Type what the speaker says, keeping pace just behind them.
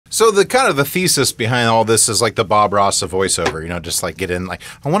So the kind of the thesis behind all this is like the Bob Ross of voiceover, you know, just like get in like,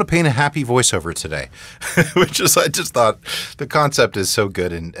 I want to paint a happy voiceover today, which is, I just thought the concept is so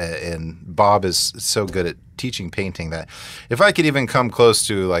good, and Bob is so good at teaching painting that if I could even come close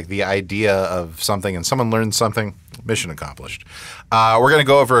to like the idea of something and someone learns something, mission accomplished. We're going to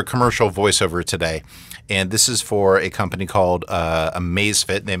go over a commercial voiceover today, and this is for a company called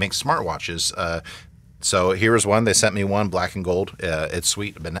Amazfit. They make smartwatches. So here's one. They sent me one, black and gold. It's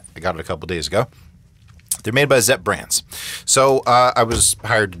sweet. I got it a couple days ago. They're made by Zepp brands. So I was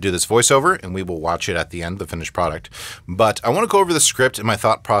hired to do this voiceover, and we will watch it at the end, the finished product. But I want to go over the script and my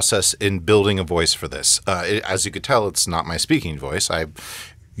thought process in building a voice for this. As you could tell, it's not my speaking voice. I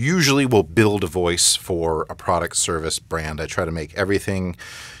usually will build a voice for a product, service, brand. I try to make everything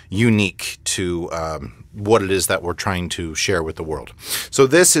unique to what it is that we're trying to share with the world. So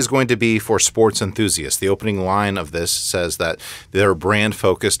this is going to be for sports enthusiasts. The opening line of this says that they're a brand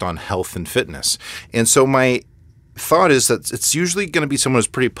focused on health and fitness. And so my thought is that it's usually going to be someone who's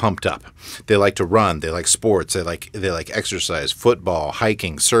pretty pumped up. They like to run, they like sports, they like exercise, football,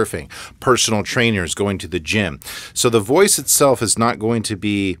 hiking, surfing, personal trainers, going to the gym. So the voice itself is not going to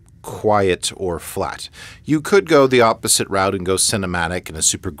be quiet or flat. You could go the opposite route and go cinematic and a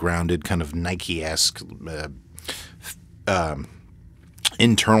super grounded kind of Nike-esque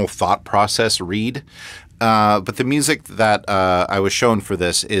internal thought process read. But the music that I was shown for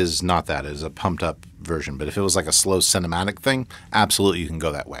this is not that. It is a pumped up version. But if it was like a slow cinematic thing, absolutely you can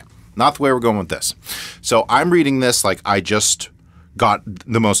go that way. Not the way we're going with this. So I'm reading this like I just got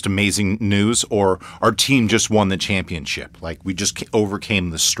the most amazing news, or our team just won the championship. Like we just overcame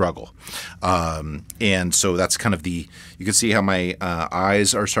the struggle. And so that's kind of you can see how my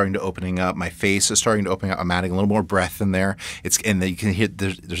eyes are starting to opening up. My face is starting to open up. I'm adding a little more breath in there. And then you can hit,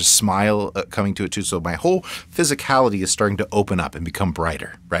 there's a smile coming to it too. So my whole physicality is starting to open up and become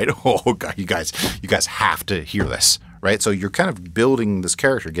brighter, right? Oh God, you guys have to hear this, right? So you're kind of building this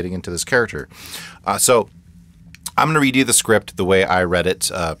character, getting into this character. So I'm going to read you the script the way I read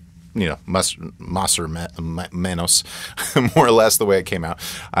it, you know, más or menos, more or less the way it came out.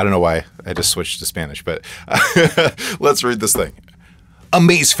 I don't know why I just switched to Spanish, but let's read this thing.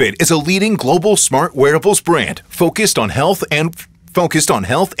 Amazfit is a leading global smart wearables brand focused on health and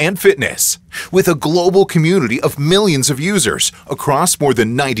fitness, with a global community of millions of users across more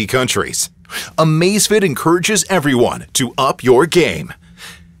than 90 countries. Amazfit encourages everyone to up your game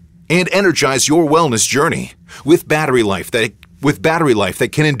and energize your wellness journey with battery life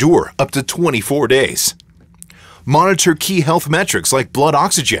that can endure up to 24 days. Monitor key health metrics like blood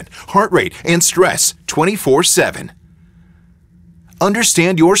oxygen, heart rate, and stress 24/7.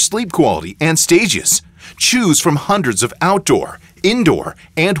 Understand your sleep quality and stages. Choose from hundreds of outdoor, indoor,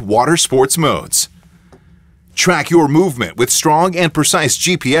 and water sports modes. Track your movement with strong and precise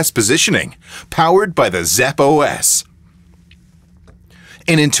GPS positioning, powered by the Zepp OS.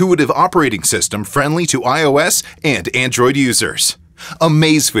 An intuitive operating system friendly to iOS and Android users.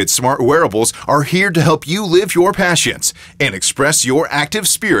 Amazfit smart wearables are here to help you live your passions and express your active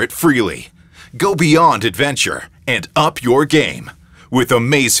spirit freely. Go beyond adventure and up your game with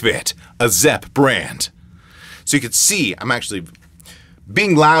Amazfit, a Zepp brand. So you can see I'm actually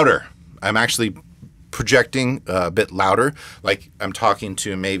being louder. I'm actually projecting a bit louder, like I'm talking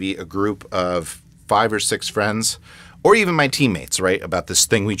to maybe a group of 5 or 6 friends, or even my teammates, right, about this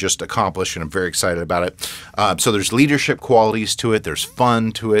thing we just accomplished, and I'm very excited about it. So there's leadership qualities to it, there's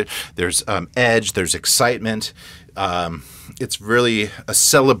fun to it, there's edge, there's excitement. It's really a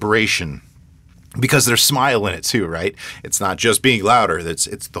celebration because there's smile in it too, right? It's not just being louder, it's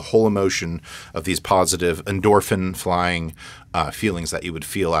the whole emotion of these positive endorphin flying feelings that you would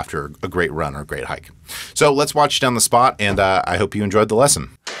feel after a great run or a great hike. So let's watch down the spot, and I hope you enjoyed the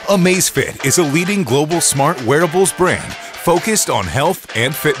lesson. Amazfit is a leading global smart wearables brand focused on health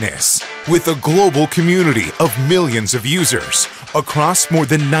and fitness, with a global community of millions of users across more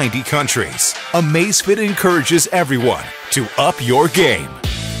than 90 countries. Amazfit encourages everyone to up your game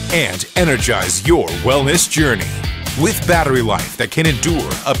and energize your wellness journey with battery life that can endure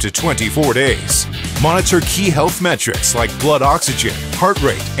up to 24 days. Monitor key health metrics like blood oxygen, heart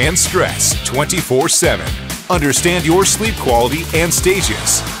rate, and stress 24/7. Understand your sleep quality and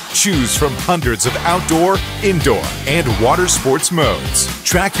stages. Choose from hundreds of outdoor, indoor, and water sports modes.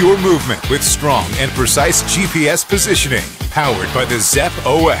 Track your movement with strong and precise GPS positioning, powered by the Zepp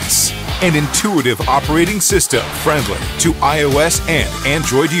OS. An intuitive operating system friendly to iOS and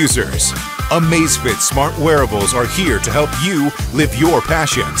Android users. Amazfit smart wearables are here to help you live your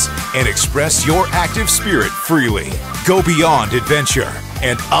passions and express your active spirit freely. Go beyond adventure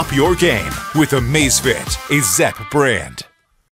and up your game with Amazfit, a Zepp brand.